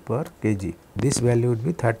megajoule per kg. This value would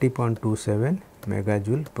be 30.27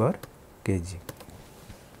 megajoule per kg.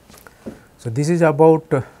 So, this is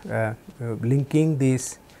about linking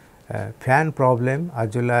this fan problem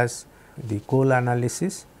as well as the coal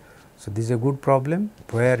analysis. So, this is a good problem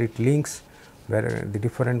where it links where the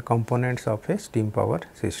different components of a steam power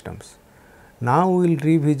systems. Now, we will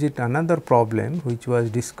revisit another problem which was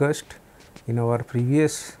discussed in our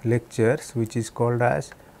previous lectures, which is called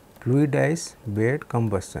as fluidized bed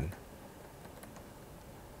combustion.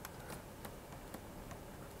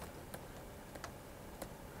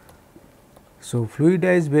 So,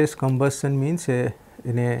 fluidized bed combustion means in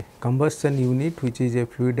a combustion unit which is a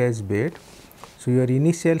fluidized bed. So, your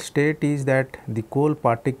initial state is that the coal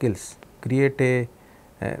particles create a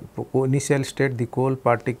initial state, the coal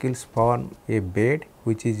particles form a bed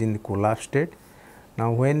which is in the collapse state.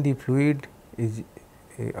 Now, when the fluid is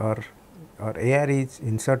or air is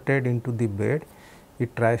inserted into the bed,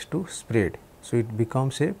 it tries to spread. So, it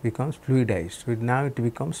becomes fluidized. So, now it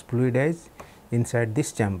becomes fluidized inside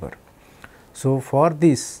this chamber. So, for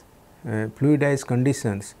this fluidized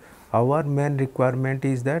conditions, our main requirement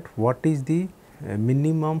is that what is the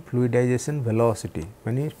minimum fluidization velocity,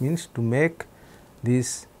 when it means to make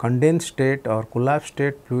this condensed state or collapsed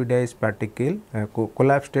state fluidized particle,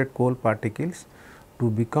 collapsed state coal particles to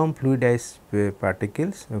become fluidized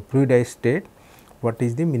particles, fluidized state, what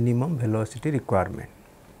is the minimum velocity requirement.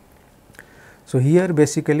 So, here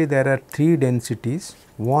basically there are three densities.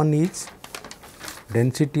 One is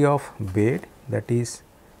density of bed, that is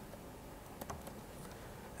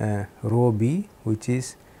rho B, which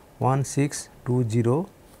is 1620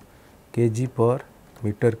 kg per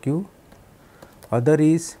meter cube. Other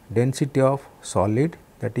is density of solid,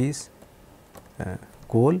 that is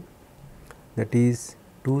coal, that is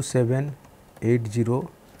 2780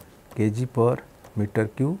 kg per meter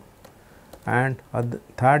cube, and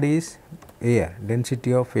third is air,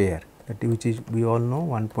 density of air, that which is we all know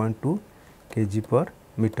 1.2 kg per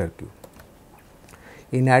meter cube.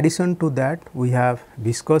 In addition to that, we have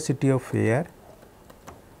viscosity of air,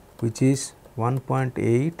 which is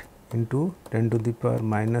 1.8 into 10 to the power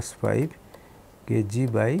minus 5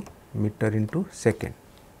 kg by meter into second,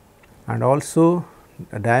 and also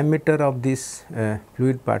the diameter of this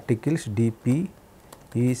fluid particles dP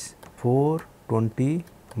is 420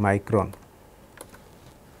 micron.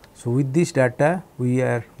 So, with this data we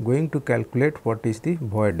are going to calculate what is the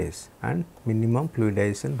voidage and minimum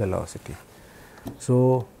fluidization velocity.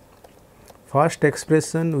 So, first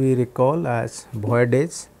expression we recall as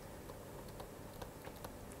voidage,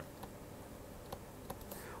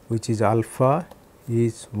 which is alpha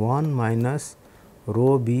is 1 minus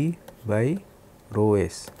rho B by rho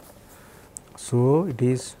S. So, it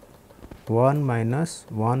is 1 minus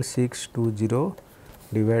 1620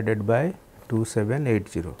 divided by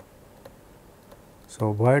 2780.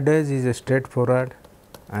 So, voidage is a straightforward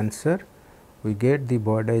answer. We get the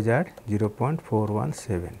voidage at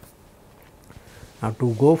 0.417. Now,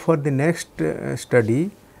 to go for the next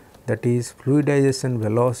study, that is fluidization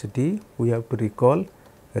velocity, we have to recall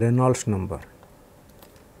Reynolds number,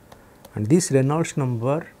 and this Reynolds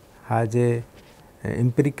number has a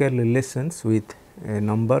empirical relations with a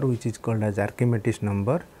number which is called as Archimedes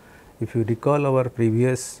number. If you recall our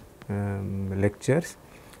previous lectures,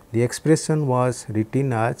 the expression was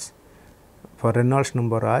written as for Reynolds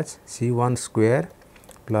number as C1 square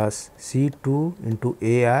plus C2 into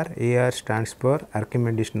AR stands for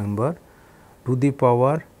Archimedes number to the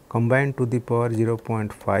power combined to the power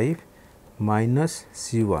 0.5 minus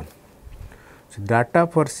C1. So, data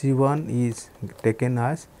for C1 is taken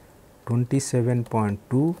as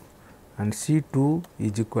 27.2 and C2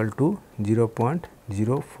 is equal to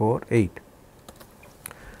 0.048.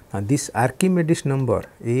 Now, this Archimedes number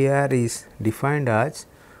AR is defined as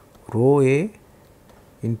rho A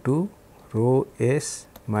into rho S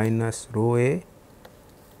minus rho A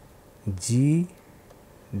G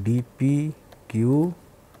dP Q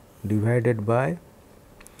divided by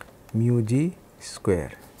mu G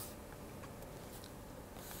square.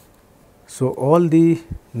 So, all the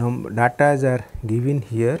data are given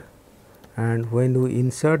here, and when we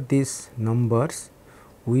insert these numbers,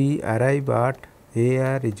 we arrive at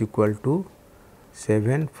AR is equal to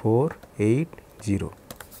 7480.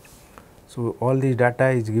 So, all the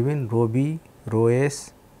data is given rho B, rho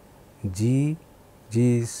S, G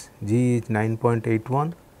is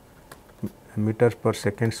 9.81 meters per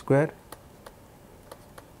second square,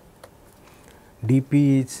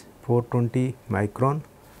 dP is 420 micron.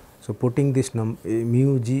 So, putting this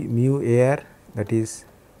mu air, that is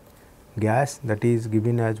gas, that is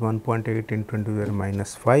given as 1.8 into 10 to the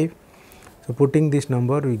minus 5. So, putting this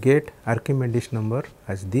number, we get Archimedes number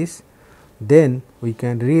as this. Then we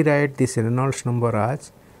can rewrite this Reynolds number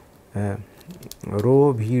as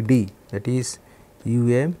rho Vd, that is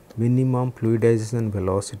minimum fluidization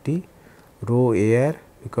velocity, rho air,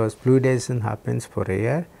 because fluidization happens for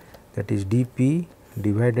air, that is dP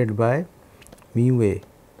divided by mu A,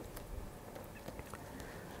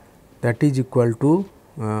 that is equal to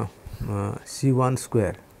C1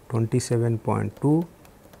 square 27.2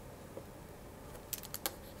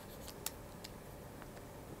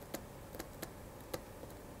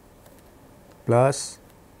 plus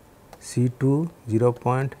C2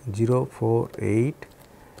 0.048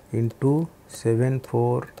 into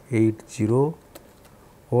 7480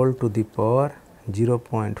 all to the power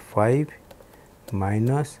 0.5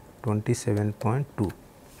 minus 27.2.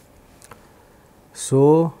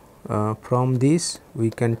 So, from this we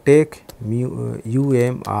can take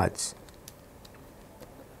um as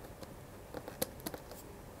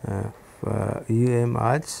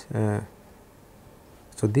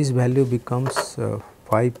so this value becomes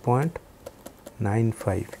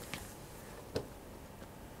 5.95.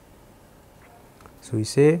 So, we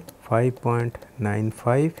say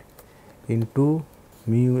 5.95 into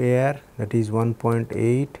mu air, that is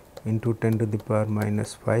 1.8 into 10 to the power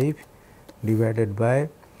minus 5 divided by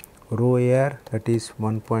rho air, that is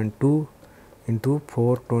 1.2 into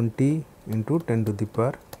 420 into 10 to the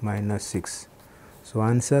power minus 6. So,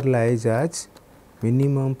 answer lies as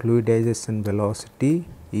minimum fluidization velocity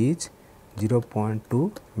is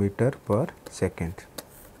 0.2 meter per second.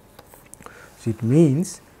 So, it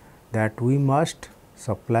means that we must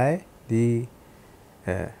supply the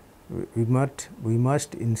we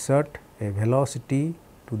must insert a velocity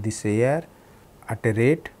to this air at a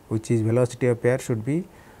rate which is velocity of air should be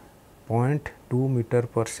 0.2 meter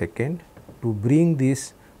per second to bring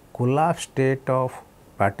this collapsed state of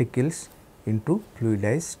particles into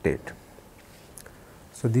fluidized state.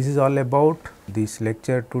 So, this is all about this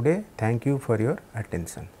lecture today. Thank you for your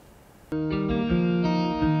attention.